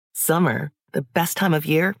Summer, the best time of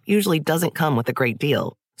year, usually doesn't come with a great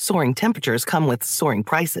deal. Soaring temperatures come with soaring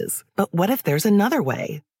prices. But what if there's another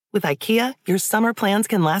way? With IKEA, your summer plans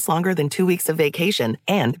can last longer than 2 weeks of vacation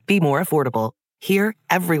and be more affordable. Here,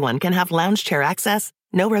 everyone can have lounge chair access,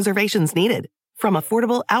 no reservations needed. From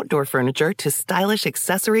affordable outdoor furniture to stylish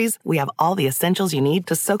accessories, we have all the essentials you need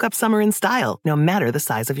to soak up summer in style, no matter the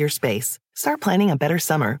size of your space. Start planning a better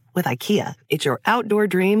summer with IKEA. It's your outdoor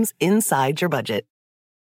dreams inside your budget.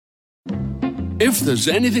 If there's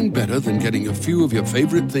anything better than getting a few of your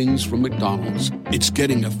favorite things from McDonald's, it's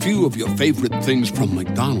getting a few of your favorite things from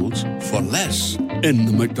McDonald's for less in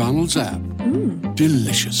the McDonald's app.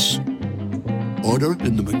 Delicious. Order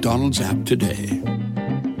in the McDonald's app today.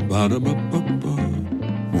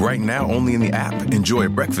 Ba-da-ba-ba-ba. Right now, only in the app. Enjoy a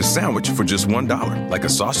breakfast sandwich for just $1, like a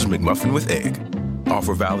sausage McMuffin with egg.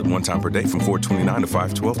 Offer valid one time per day from 4/29 to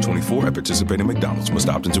 5/12/24 at participating McDonald's. Must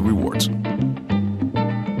opt into rewards.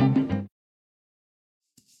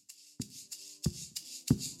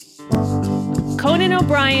 Conan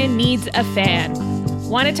O'Brien needs a fan.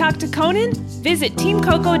 Want to talk to Conan? Visit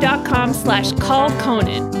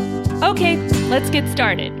teamcoco.com/callconan. Okay, let's get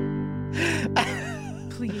started.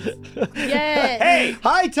 Please. Yes. Hey!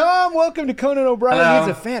 Hi, Tom. Welcome to Conan O'Brien Hello.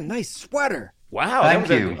 Needs a Fan. Nice sweater. Wow, Thank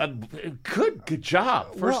that you. was a good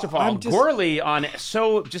job. First of all, I'm just- Gorley on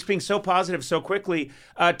just being so positive so quickly.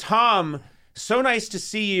 Tom, so nice to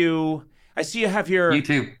see you. I see you have You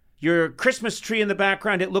too. your Christmas tree in the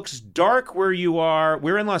background. It looks dark where you are.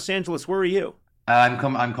 We're in Los Angeles. Where are you? I'm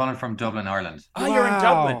calling from Dublin, Ireland. Oh, you're in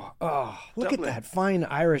Dublin. Oh, look Dublin. at that fine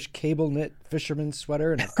Irish cable knit fisherman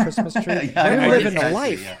sweater and a Christmas tree. Yeah, You're I living did a see,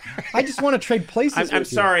 life. yeah. I just want to trade places I'm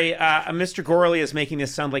with you. sorry, Mr. Gorley is making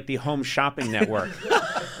this sound like the Home Shopping Network.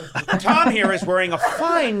 Tom here is wearing a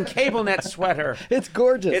fine cable net sweater. It's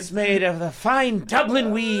gorgeous. It's made of the fine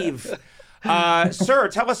Dublin weave. Sir,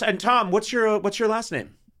 tell us, and Tom, what's your last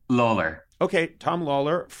name? Lawler. Okay, Tom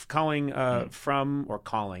Lawler, calling,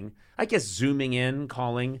 I guess zooming in,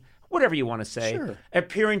 calling, whatever you want to say, Sure.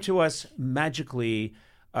 appearing to us magically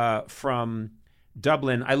from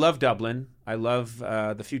Dublin. I love Dublin. I love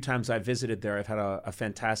the few times I've visited there. I've had a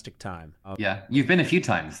fantastic time. Yeah, you've been a few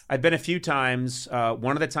times. I've been a few times.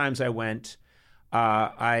 One of the times I went,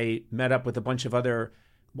 I met up with a bunch of other,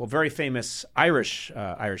 very famous Irish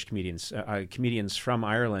comedians from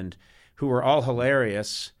Ireland, who were all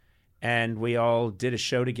hilarious. And we all did a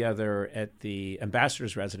show together at the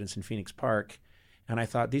ambassador's residence in Phoenix Park. And I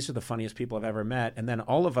thought, these are the funniest people I've ever met. And then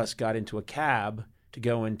all of us got into a cab to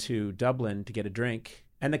go into Dublin to get a drink.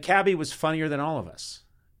 And the cabbie was funnier than all of us.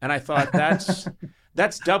 And I thought, that's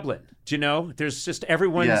Dublin. Do you know? There's just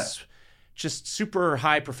everyone's just super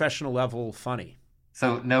high professional level funny.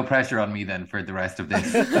 So no pressure on me then for the rest of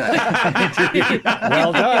this interview.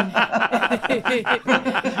 Well done.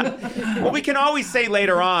 Well, we can always say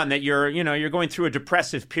later on that you're going through a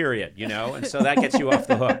depressive period, and so that gets you off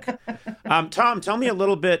the hook. Tom, tell me a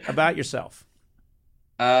little bit about yourself.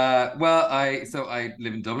 I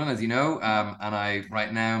live in Dublin, as you know, and I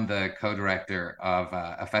right now am the co-director of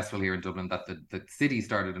a festival here in Dublin that the city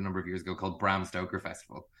started a number of years ago called Bram Stoker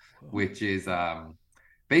Festival, which is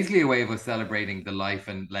basically a way of us celebrating the life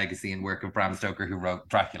and legacy and work of Bram Stoker, who wrote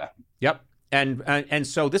Dracula. Yep. And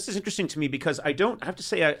so this is interesting to me because I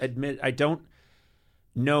admit I don't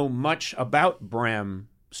know much about Bram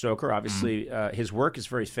Stoker. Obviously, his work is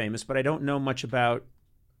very famous, but I don't know much about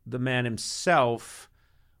the man himself.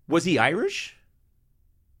 Was he Irish?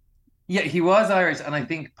 Yeah, he was Irish, and I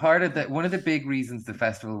think one of the big reasons the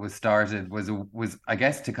festival was started was I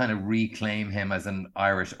guess to kind of reclaim him as an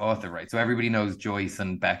Irish author, right? So everybody knows Joyce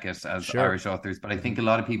and Beckett as Irish authors, but I think a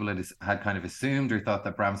lot of people had kind of assumed or thought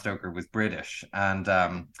that Bram Stoker was British, and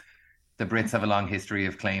the Brits have a long history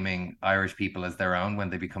of claiming Irish people as their own when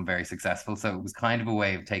they become very successful. So it was kind of a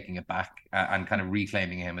way of taking it back and kind of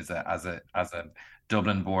reclaiming him as a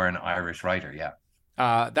Dublin-born Irish writer. Yeah.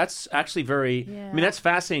 That's actually that's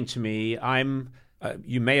fascinating to me.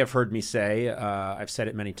 You may have heard me say, I've said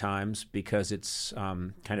it many times because it's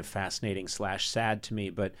kind of fascinating / sad to me,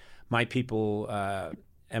 but my people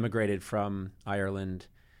emigrated from Ireland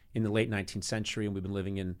in the late 19th century, and we've been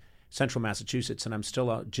living in central Massachusetts, and I'm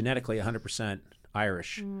still genetically 100%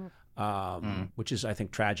 Irish. Which is, I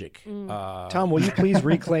think, tragic. Tom, will you please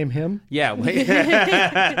reclaim him? Yeah.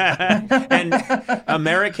 And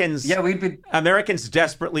Americans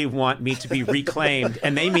desperately want me to be reclaimed,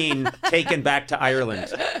 and they mean taken back to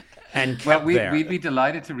Ireland and kept there. We'd be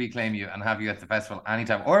delighted to reclaim you and have you at the festival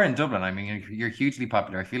anytime, or in Dublin. I mean, you're hugely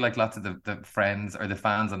popular. I feel like lots of the friends or the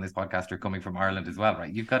fans on this podcast are coming from Ireland as well,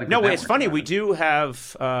 right? You've got a good network. It's funny. We do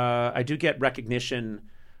have. I do get recognition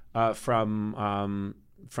from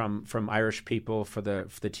from Irish people for the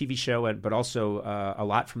TV show, but also a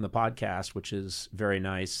lot from the podcast, which is very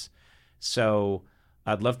nice. So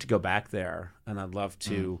I'd love to go back there, and I'd love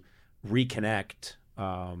to reconnect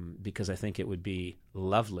because I think it would be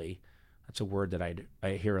lovely. That's a word that I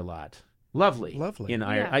hear a lot. Lovely. In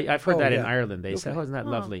Ireland. I've heard that in Ireland. They say, isn't that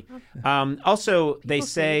lovely? Also, they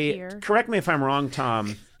say, correct me if I'm wrong,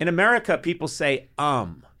 Tom, in America, people say,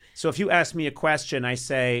 So if you ask me a question, I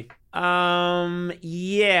say,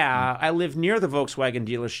 yeah, I live near the Volkswagen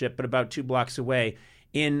dealership, but about 2 blocks away.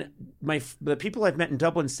 The people I've met in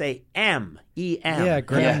Dublin say E-M. Yeah,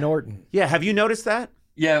 Graham Norton. Yeah, have you noticed that?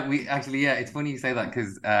 Yeah, we actually, it's funny you say that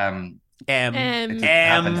because M. When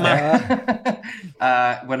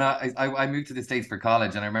I moved to the States for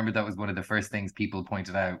college, and I remember that was one of the first things people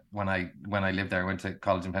pointed out when I lived there. I went to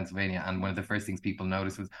college in Pennsylvania, and one of the first things people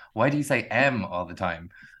noticed was, why do you say M all the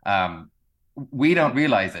time? We don't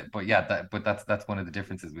realize it, but that's one of the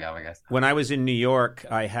differences we have, I guess. When I was in New York,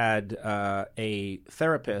 I had a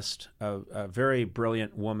therapist, a very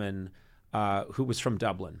brilliant woman who was from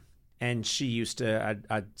Dublin, and she used to.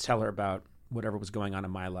 I'd tell her about whatever was going on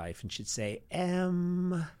in my life, and she'd say,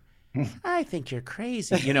 I think you're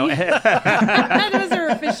crazy. That was her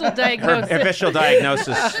official diagnosis. Her official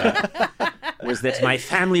diagnosis was that my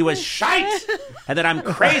family was shite and that I'm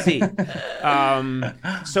crazy.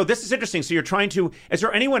 So this is interesting. So you're trying to, is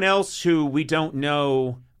there anyone else who we don't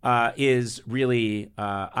know is really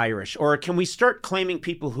Irish? Or can we start claiming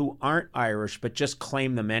people who aren't Irish but just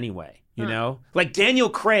claim them anyway? You know? Like Daniel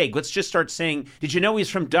Craig, let's just start saying, did you know he's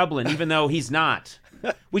from Dublin, even though he's not?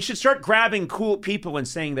 We should start grabbing cool people and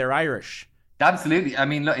saying they're Irish. Absolutely. I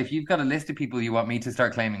mean, look, if you've got a list of people you want me to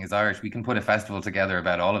start claiming as Irish, we can put a festival together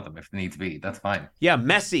about all of them if needs be. That's fine. Yeah,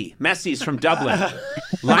 Messi. Messi's from Dublin.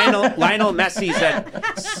 Lionel Messi's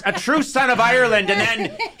a true son of Ireland, and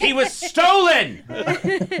then he was stolen.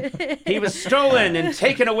 He was stolen and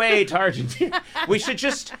taken away to Argentina. We should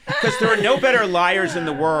just, because there are no better liars in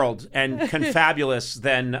the world and confabulous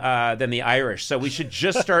than the Irish. So we should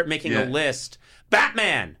just start making a list.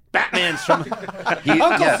 Batman's from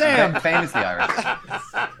Uncle Sam. Famously Irish.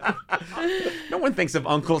 No one thinks of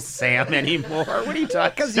Uncle Sam anymore. What are you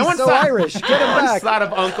talking? Because he's so Irish. Get him back. No one's thought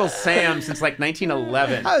of Uncle Sam since like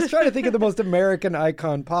 1911. I was trying to think of the most American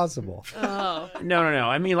icon possible. Oh. No.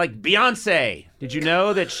 I mean, like Beyonce. Did you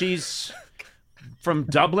know that she's from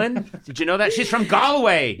Dublin? Did you know that? She's from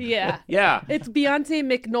Galway. Yeah. Yeah. It's Beyonce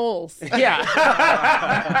McKnowles. Yeah.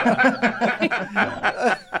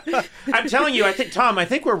 I'm telling you, Tom, I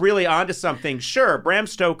think we're really onto something. Sure, Bram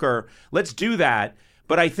Stoker, let's do that.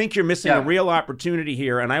 But I think you're missing a real opportunity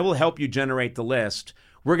here, and I will help you generate the list.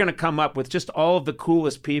 We're going to come up with just all of the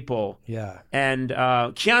coolest people. Yeah. And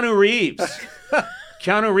Keanu Reeves.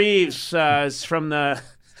 Keanu Reeves is from the...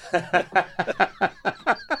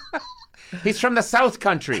 He's from the South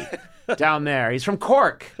Country down there. He's from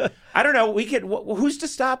Cork. I don't know. Who's to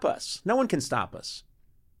stop us? No one can stop us.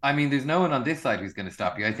 I mean, there's no one on this side who's going to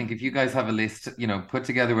stop you. I think if you guys have a list, put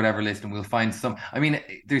together whatever list and we'll find some. I mean,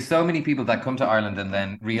 there's so many people that come to Ireland and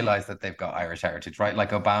then realize that they've got Irish heritage, right? Like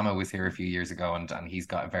Obama was here a few years ago and he's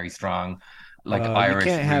got a very strong, Irish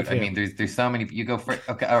root. I mean, there's so many. You go for it.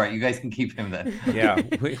 Okay, all right, you guys can keep him then. Yeah,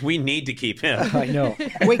 we need to keep him. I know.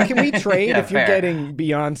 Wait, can we trade if you're getting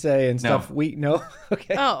Beyonce and stuff? No.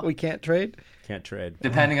 Okay. Oh. We can't trade? Can't trade.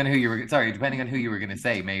 Depending on who you were going to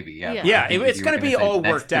say, maybe. Yeah, it's going to be all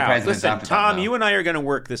worked out. Listen, Tom, you and I are going to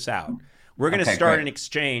work this out. We're going to start an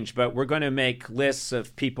exchange, but we're going to make lists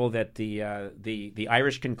of people that the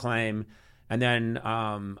Irish can claim. And then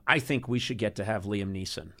I think we should get to have Liam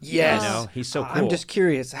Neeson. Yes. He's so cool. I'm just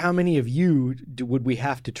curious, how many of you would we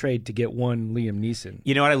have to trade to get one Liam Neeson?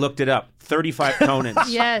 You know what? I looked it up. 35 Conans.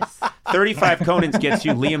 Yes. 35 Conans gets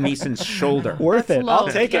you Liam Neeson's shoulder. Worth it. Low. I'll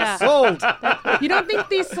take it. Sold. You don't think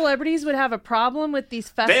these celebrities would have a problem with these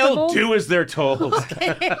festivals? They'll do as they're told.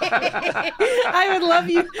 I would love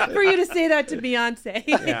for you to say that to Beyonce.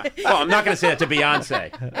 Yeah. Well, I'm not going to say that to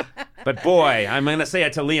Beyonce. But boy, I'm going to say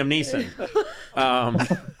it to Liam Neeson.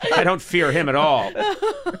 I don't fear him at all.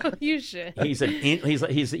 You should. He's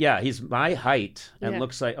my height and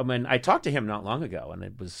looks like. I mean, I talked to him not long ago, and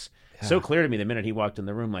it was so clear to me the minute he walked in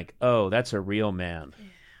the room, like, oh, that's a real man.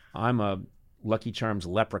 I'm a Lucky Charms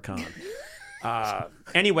leprechaun.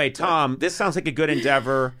 Anyway, Tom, this sounds like a good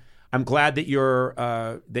endeavor. I'm glad that you're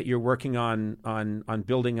working on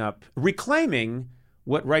building up, reclaiming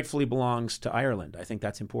what rightfully belongs to Ireland. I think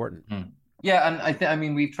that's important. Yeah, and I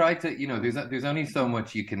mean, we've tried to, there's only so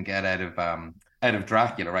much you can get out of out of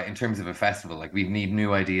Dracula, right? In terms of a festival, like we need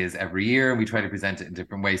new ideas every year and we try to present it in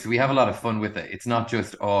different ways. So we have a lot of fun with it. It's not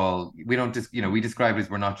just all, we don't just, we describe it as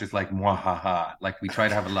we're not just like Muahaha. Like we try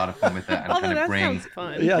to have a lot of fun with it and kind of bring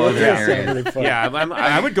fun. Yeah, other that areas. sounds really fun. Yeah,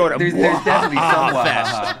 I would go to There's definitely some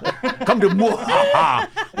Fest. Come to Muahaha.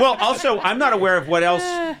 Well, also, I'm not aware of what else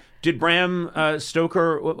did Bram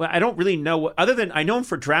Stoker. I don't really know. Other than I know him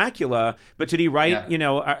for Dracula, but did he write,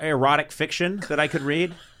 erotic fiction that I could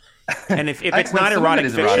read? And if it's not erotic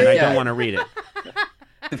fiction, I don't want to read it.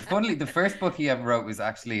 The first book he ever wrote was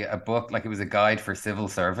actually a book, like it was a guide for civil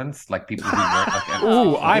servants, like people who work like.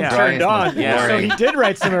 Ooh, I'm turned on. Yeah. So he did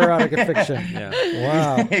write some erotic fiction. Yeah.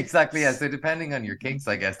 Wow. Exactly. Yeah. So depending on your kinks,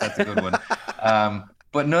 I guess that's a good one.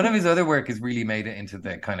 But none of his other work has really made it into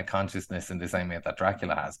the kind of consciousness in the same way that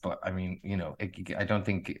Dracula has. But I mean, I don't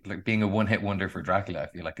think like being a one-hit wonder for Dracula, I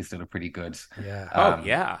feel like is still a pretty good career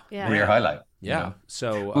highlight. Yeah.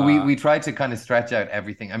 So but we tried to kind of stretch out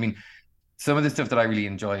everything. I mean, some of the stuff that I really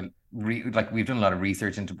enjoy, like we've done a lot of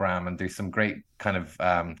research into Bram, and there's some great kind of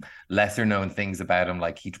lesser known things about him.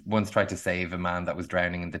 Like he once tried to save a man that was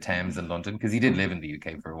drowning in the Thames in London, because he did live in the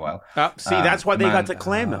UK for a while. That's why they got to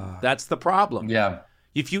claim him. That's the problem. Yeah.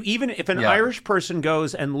 If an Irish person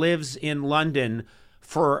goes and lives in London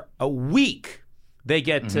for a week, they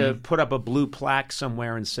get to put up a blue plaque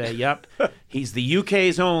somewhere and say, "Yep, he's the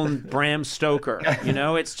UK's own Bram Stoker."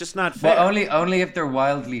 It's just not fair. Well, only if they're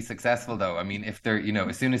wildly successful, though. I mean, if they're,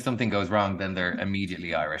 as soon as something goes wrong, then they're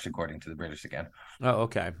immediately Irish, according to the British again. Oh,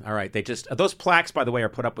 okay, all right. They just those plaques, by the way, are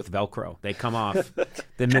put up with Velcro. They come off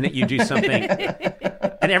the minute you do something.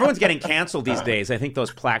 And everyone's getting canceled these days. I think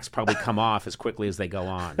those plaques probably come off as quickly as they go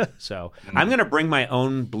on. So I'm going to bring my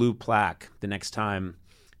own blue plaque the next time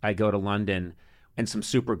I go to London, and some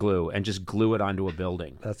super glue, and just glue it onto a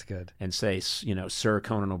building. That's good. And say, Sir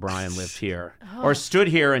Conan O'Brien lived here. Or stood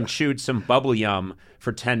here and chewed some bubble yum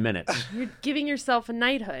for 10 minutes. You're giving yourself a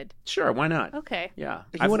knighthood. Sure, why not? Okay. Yeah.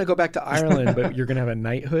 You want to go back to Ireland, but you're going to have a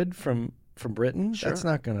knighthood from Britain? Sure. That's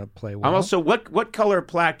not going to play well. I'm also, what color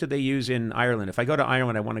plaque do they use in Ireland? If I go to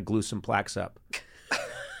Ireland, I want to glue some plaques up.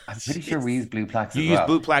 I'm pretty sure we use blue plaques You as use well.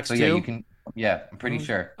 blue plaques so, too? Yeah, you can. Yeah, I'm pretty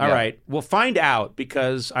sure. All yeah. right. Well, find out,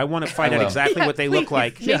 because I want to find out exactly what they look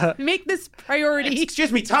like. Make this priority.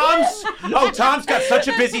 Excuse me, Tom's got such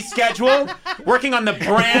a busy schedule working on the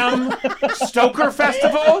Bram Stoker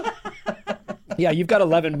Festival. Yeah, you've got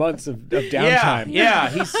 11 months of downtime. Yeah,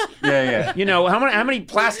 he's Yeah. how many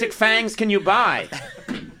plastic fangs can you buy?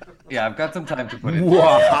 Yeah, I've got some time to put it. I've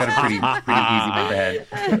got a pretty easy month ahead.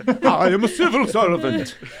 I am a civil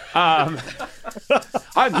servant.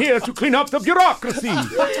 I'm here to clean up the bureaucracy.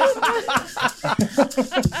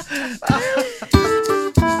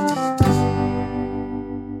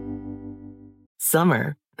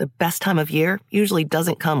 Summer, the best time of year, usually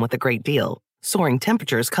doesn't come with a great deal. Soaring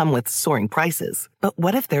temperatures come with soaring prices. But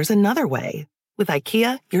what if there's another way? With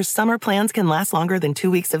IKEA, your summer plans can last longer than 2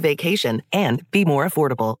 weeks of vacation and be more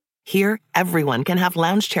affordable. Here, everyone can have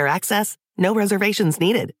lounge chair access, no reservations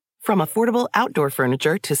needed. From affordable outdoor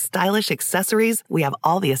furniture to stylish accessories, we have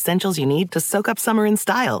all the essentials you need to soak up summer in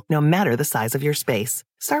style, no matter the size of your space.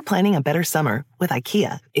 Start planning a better summer with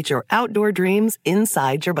IKEA. It's your outdoor dreams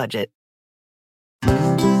inside your budget.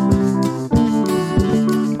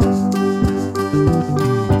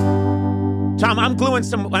 Tom, I'm going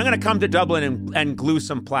to come to Dublin and glue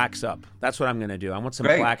some plaques up. That's what I'm going to do. I want some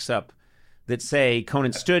plaques up that say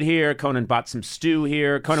Conan stood here, Conan bought some stew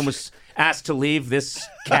here, Conan was asked to leave this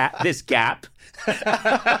gap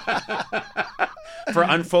for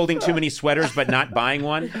unfolding too many sweaters but not buying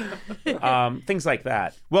one. Things like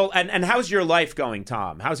that. Well, and how's your life going,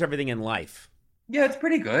 Tom? How's everything in life? Yeah, it's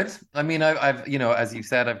pretty good. I mean, I've as you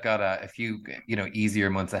said, I've got a few, easier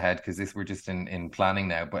months ahead because we're just in planning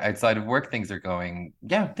now. But outside of work, things are going,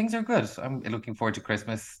 things are good. I'm looking forward to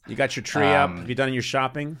Christmas. You got your tree up? Have you done your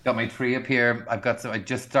shopping? Got my tree up here. I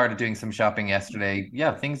just started doing some shopping yesterday.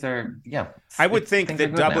 Yeah, things are, I would think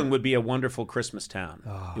that Dublin now would be a wonderful Christmas town.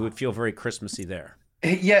 Oh. It would feel very Christmassy there.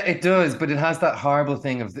 Yeah, it does, but it has that horrible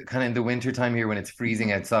thing of kind of in the winter time here when it's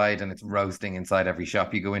freezing outside and it's roasting inside every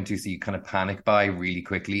shop you go into, so you kind of panic buy really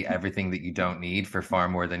quickly everything that you don't need for far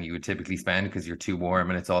more than you would typically spend because you're too warm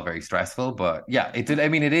and it's all very stressful. But yeah, it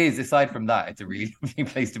is, aside from that, it's a really lovely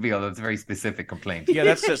place to be, although it's a very specific complaint. Yeah,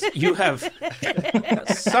 that's just, you have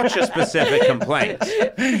such a specific complaint.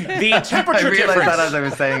 The temperature difference that as I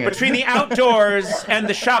was saying between the outdoors and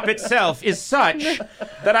the shop itself is such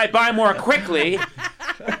that I buy more quickly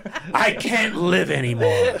I can't live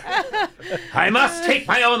anymore. I must take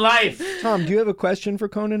my own life. Tom, do you have a question for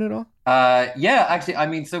Conan at all? Yeah, actually, I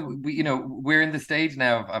mean, so we're in the stage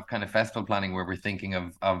now of kind of festival planning where we're thinking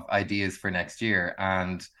of ideas for next year,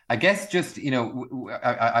 and I guess just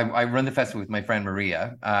I run the festival with my friend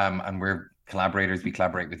Maria, and we're collaborators. We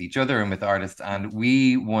collaborate with each other and with artists, and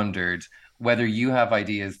we wondered whether you have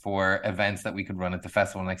ideas for events that we could run at the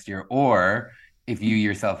festival next year, or if you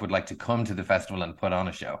yourself would like to come to the festival and put on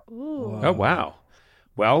a show. Ooh. Oh, wow.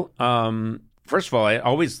 Well, first of all,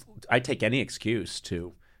 I take any excuse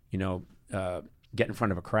to, get in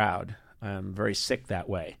front of a crowd. I'm very sick that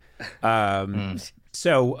way.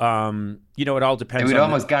 So, it all depends. And we'd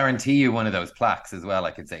almost guarantee you one of those plaques as well.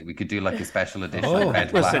 I could say we could do like a special edition.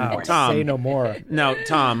 Red listen, plaque. Tom. Say no more. No,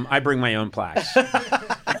 Tom, I bring my own plaques.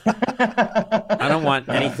 I don't want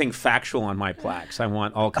anything factual on my plaques. I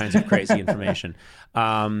want all kinds of crazy information.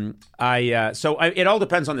 It all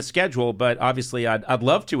depends on the schedule, but obviously I'd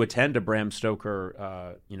love to attend a Bram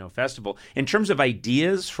Stoker, festival. In terms of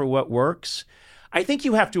ideas for what works, I think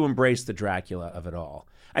you have to embrace the Dracula of it all.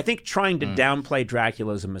 I think trying to downplay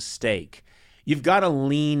Dracula is a mistake. You've got to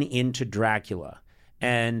lean into Dracula,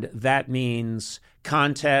 and that means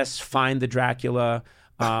contests, find the Dracula.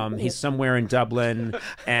 He's somewhere in Dublin,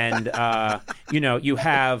 and you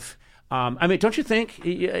have. Don't you think?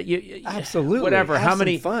 Absolutely. Whatever. Have how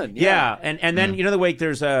many fun? Yeah, and then the way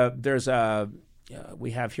there's a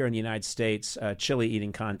we have here in the United States a chili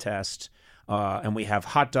eating contest. And we have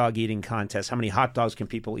hot dog eating contests. How many hot dogs can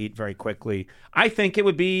people eat very quickly? I think it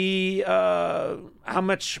would be how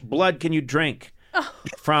much blood can you drink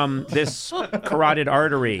from this carotid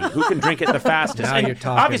artery? Who can drink it the fastest? Now you're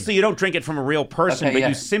talking. Obviously, you don't drink it from a real person, but yeah.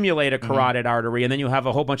 you simulate a carotid artery, and then you have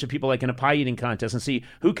a whole bunch of people like in a pie eating contest and see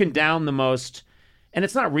who can down the most. And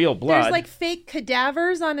it's not real blood. There's like fake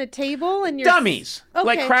cadavers on a table and you're dummies, okay.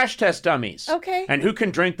 like crash test dummies. Okay. And who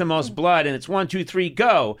can drink the most blood? And it's 1, 2, 3,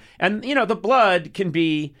 go. And the blood can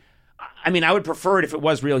be. I would prefer it if it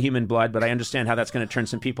was real human blood, but I understand how that's going to turn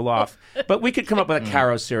some people off. But we could come up with a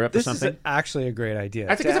Caro syrup or something. This is actually a great idea.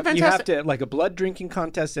 I think it's a fantastic. You have to like a blood drinking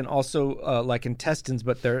contest, and also like intestines,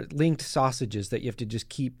 but they're linked sausages that you have to just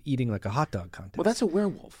keep eating like a hot dog contest. Well, that's a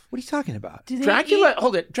werewolf. What are you talking about? Dracula,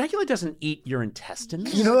 hold it. Dracula doesn't eat your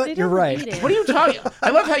intestines. You know what? You're right. What are you talking?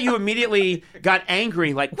 I love how you immediately got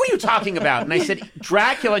angry. Like, what are you talking about? And I said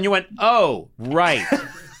Dracula, and you went, "Oh, right."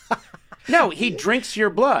 No, he drinks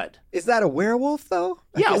your blood. Is that a werewolf, though?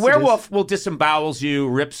 Yeah, a werewolf will disembowels you,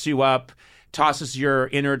 rips you up, tosses your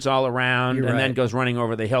innards all around, and then goes running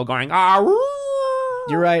over the hill going, "Ah!"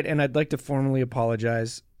 You're right, and I'd like to formally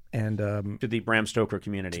apologize and to the Bram Stoker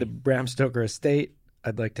community. To the Bram Stoker estate.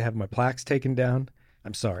 I'd like to have my plaques taken down.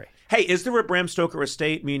 I'm sorry. Hey, is there a Bram Stoker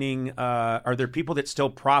estate? Meaning, are there people that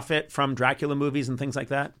still profit from Dracula movies and things like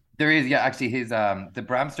that? There is, yeah. Actually, his the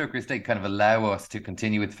Bram Stoker estate kind of allow us to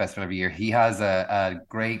continue with the festival every year. He has a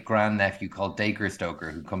great grandnephew called Dacre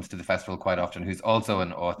Stoker who comes to the festival quite often, who's also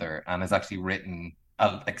an author and has actually written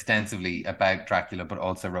extensively about Dracula, but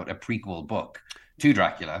also wrote a prequel book to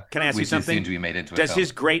Dracula. Can I ask you something? Which is soon to be made into a Does film.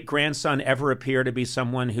 his great-grandson ever appear to be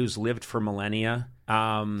someone who's lived for millennia?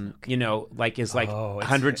 Is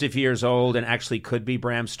hundreds of years old and actually could be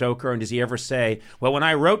Bram Stoker? And does he ever say, well, when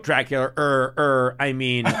I wrote Dracula, when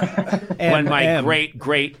my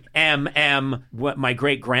my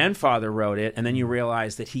great-grandfather wrote it, and then you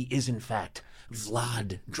realize that he is, in fact,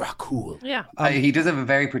 Vlad Dracul. Yeah. He does have a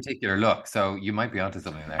very particular look, so you might be onto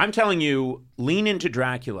something there. I'm telling you, lean into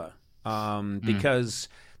Dracula, because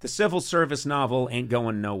the civil service novel ain't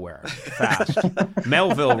going nowhere fast.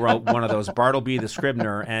 Melville wrote one of those, Bartleby the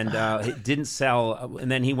Scribner, and it didn't sell.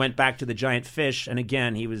 And then he went back to the giant fish, and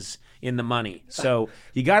again, he was in the money. So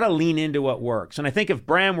you got to lean into what works. And I think if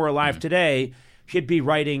Bram were alive today, he'd be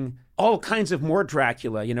writing all kinds of more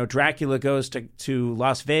Dracula. Dracula goes to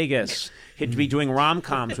Las Vegas. He'd be doing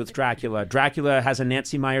rom-coms with Dracula. Dracula has a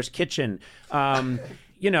Nancy Meyer's kitchen.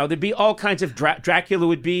 There'd be all kinds of Dracula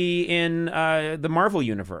would be in the Marvel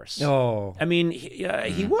universe. Oh,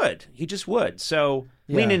 he would. He just would. So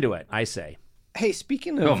lean into it, I say. Hey,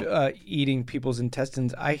 speaking of eating people's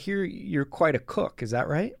intestines, I hear you're quite a cook. Is that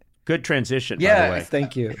right? Good transition, by the way.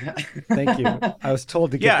 Thank you. Thank you. I was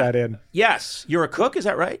told to get that in. Yes. You're a cook, is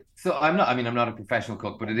that right? So I'm not a professional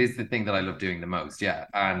cook, but it is the thing that I love doing the most. Yeah.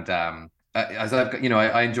 And as I've got,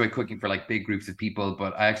 I enjoy cooking for like big groups of people,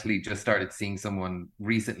 but I actually just started seeing someone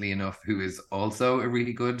recently enough who is also a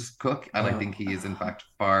really good cook. And I think he is in fafact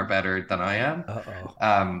far better than I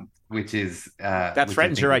am. Which is, that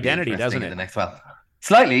threatens your identity, doesn't it? The next,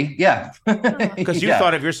 slightly. Yeah. Because you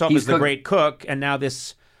thought of yourself as the great cook, and now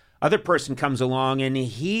this other person comes along and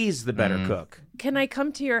he's the better cook. Can I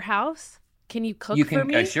come to your house? Can you cook You can, for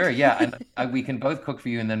me? sure, yeah. And we can both cook for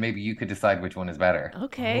you, and then maybe you could decide which one is better.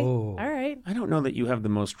 Okay. Oh. All right. I don't know that you have the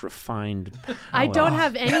most refined palate. I don't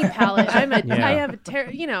have any palate. I have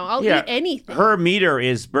I'll eat anything. Her meter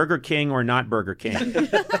is Burger King or not Burger King.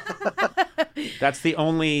 That's the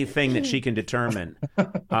only thing that she can determine.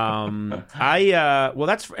 I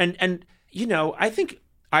think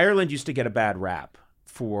Ireland used to get a bad rap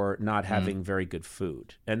for not having very good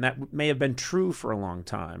food. And that may have been true for a long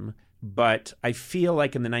time. But I feel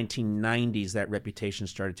like in the 1990s, that reputation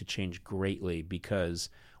started to change greatly, because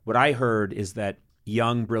what I heard is that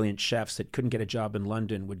young, brilliant chefs that couldn't get a job in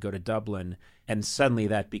London would go to Dublin, and suddenly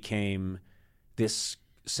that became this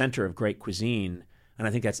center of great cuisine. And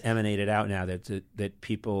I think that's emanated out now that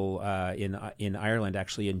people in Ireland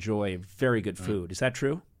actually enjoy very good food. Is that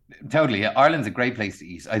true? Totally. Yeah. Ireland's a great place to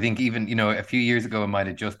eat. I think even, a few years ago, it might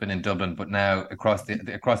have just been in Dublin, but now across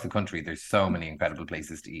the country, there's so many incredible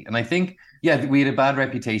places to eat. And I think, we had a bad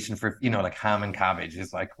reputation for, like ham and cabbage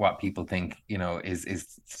is like what people think,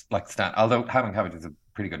 is like although ham and cabbage is a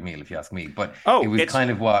pretty good meal, if you ask me, but it was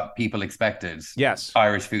kind of what people expected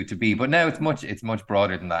Irish food to be. But now it's much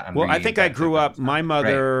broader than that. Well, really, I think I grew up, my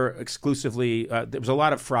mother exclusively, there was a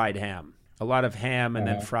lot of fried ham, and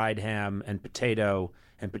then fried ham and potato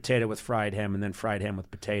with fried ham, and then fried ham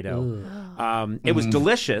with potato. It was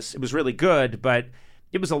delicious. It was really good, but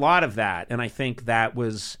it was a lot of that. And I think that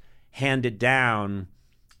was handed down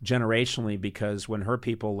generationally, because when her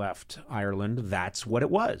people left Ireland, that's what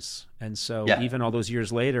it was. And so even all those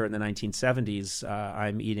years later in the 1970s,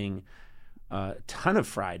 I'm eating a ton of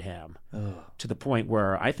fried ham to the point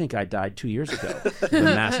where I think I died 2 years ago of a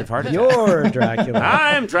massive heart attack. You're Dracula.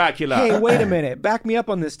 I'm Dracula. Hey, wait a minute. Back me up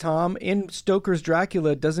on this, Tom. In Stoker's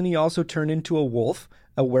Dracula, doesn't he also turn into a werewolf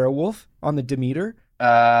on the Demeter?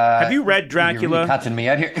 Have you read Dracula? You're really catching me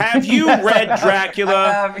out here. Have you read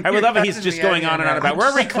Dracula? I would love it. He's just going on and on about.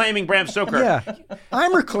 We're reclaiming Bram Stoker. Yeah,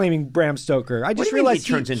 I'm reclaiming Bram Stoker. I just realized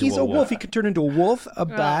he's a wolf. He could turn into a wolf, a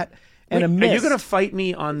bat, and a mist. Are you going to fight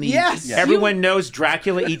me on the... Yes. Everyone knows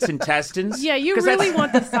Dracula eats intestines? Yeah, you really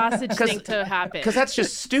want the sausage thing to happen. Because that's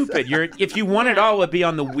just stupid. If you want it all, it would be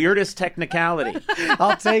on the weirdest technicality.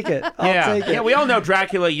 I'll take it. I'll take it. Yeah, we all know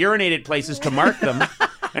Dracula urinated places to mark them,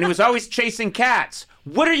 and he was always chasing cats.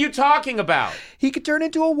 What are you talking about? He could turn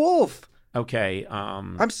into a wolf. Okay.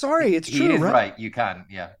 I'm sorry, it's true, He is right? right. You can,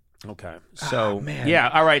 yeah. Okay. So, man. yeah,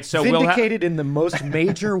 all right. So vindicated in the most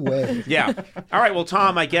major way. Yeah. All right, well,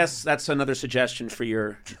 Tom, I guess that's another suggestion for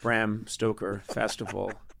your Bram Stoker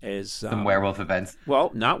festival is... some werewolf events.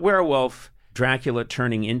 Well, not werewolf. Dracula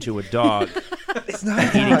turning into a dog. It's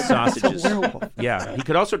not eating sausages. It's a werewolf. Yeah. He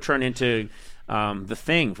could also turn into... the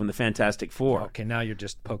Thing from the Fantastic Four. Okay, now you're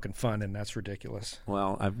just poking fun, and that's ridiculous.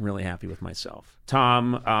 Well, I'm really happy with myself.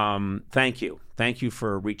 Tom, thank you. Thank you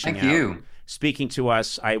for reaching out. Thank you. Speaking to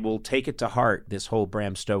us. I will take it to heart, this whole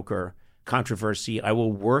Bram Stoker controversy. I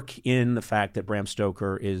will work in the fact that Bram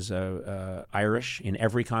Stoker is Irish in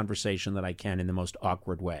every conversation that I can in the most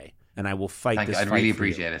awkward way. And I will fight this fight. I'd really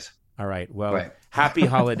appreciate it. All right. Well, happy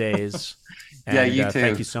holidays. And, yeah, you too.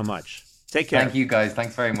 Thank you so much. Take care. Thank you, guys.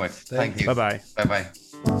 Thanks very much. Thank you. Bye-bye. Bye-bye.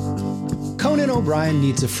 Conan O'Brien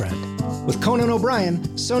Needs a Friend. With Conan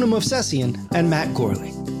O'Brien, Sona Movsesian, and Matt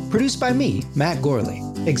Gorley. Produced by me, Matt Gorley.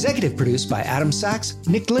 Executive produced by Adam Sachs,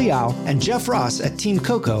 Nick Liao, and Jeff Ross at Team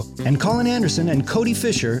Coco, and Colin Anderson and Cody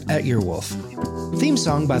Fisher at Earwolf. Theme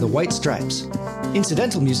song by The White Stripes.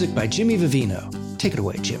 Incidental music by Jimmy Vivino. Take it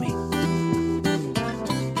away, Jimmy.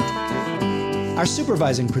 Our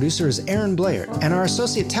supervising producer is Aaron Blair, and our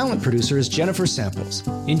associate talent producer is Jennifer Samples.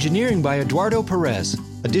 Engineering by Eduardo Perez.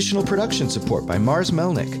 Additional production support by Mars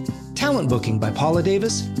Melnick. Talent booking by Paula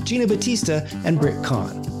Davis, Gina Batista, and Britt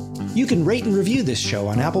Kahn. You can rate and review this show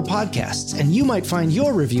on Apple Podcasts, and you might find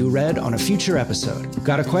your review read on a future episode.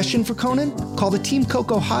 Got a question for Conan? Call the Team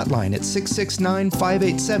Coco hotline at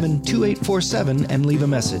 669-587-2847 and leave a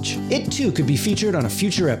message. It too could be featured on a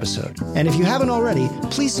future episode. And if you haven't already,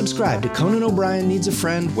 please subscribe to Conan O'Brien Needs a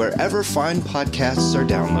Friend wherever fine podcasts are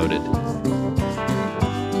downloaded.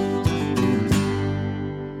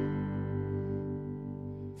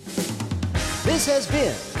 This has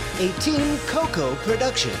been a Team Coco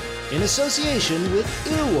production in association with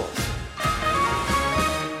Earwolf.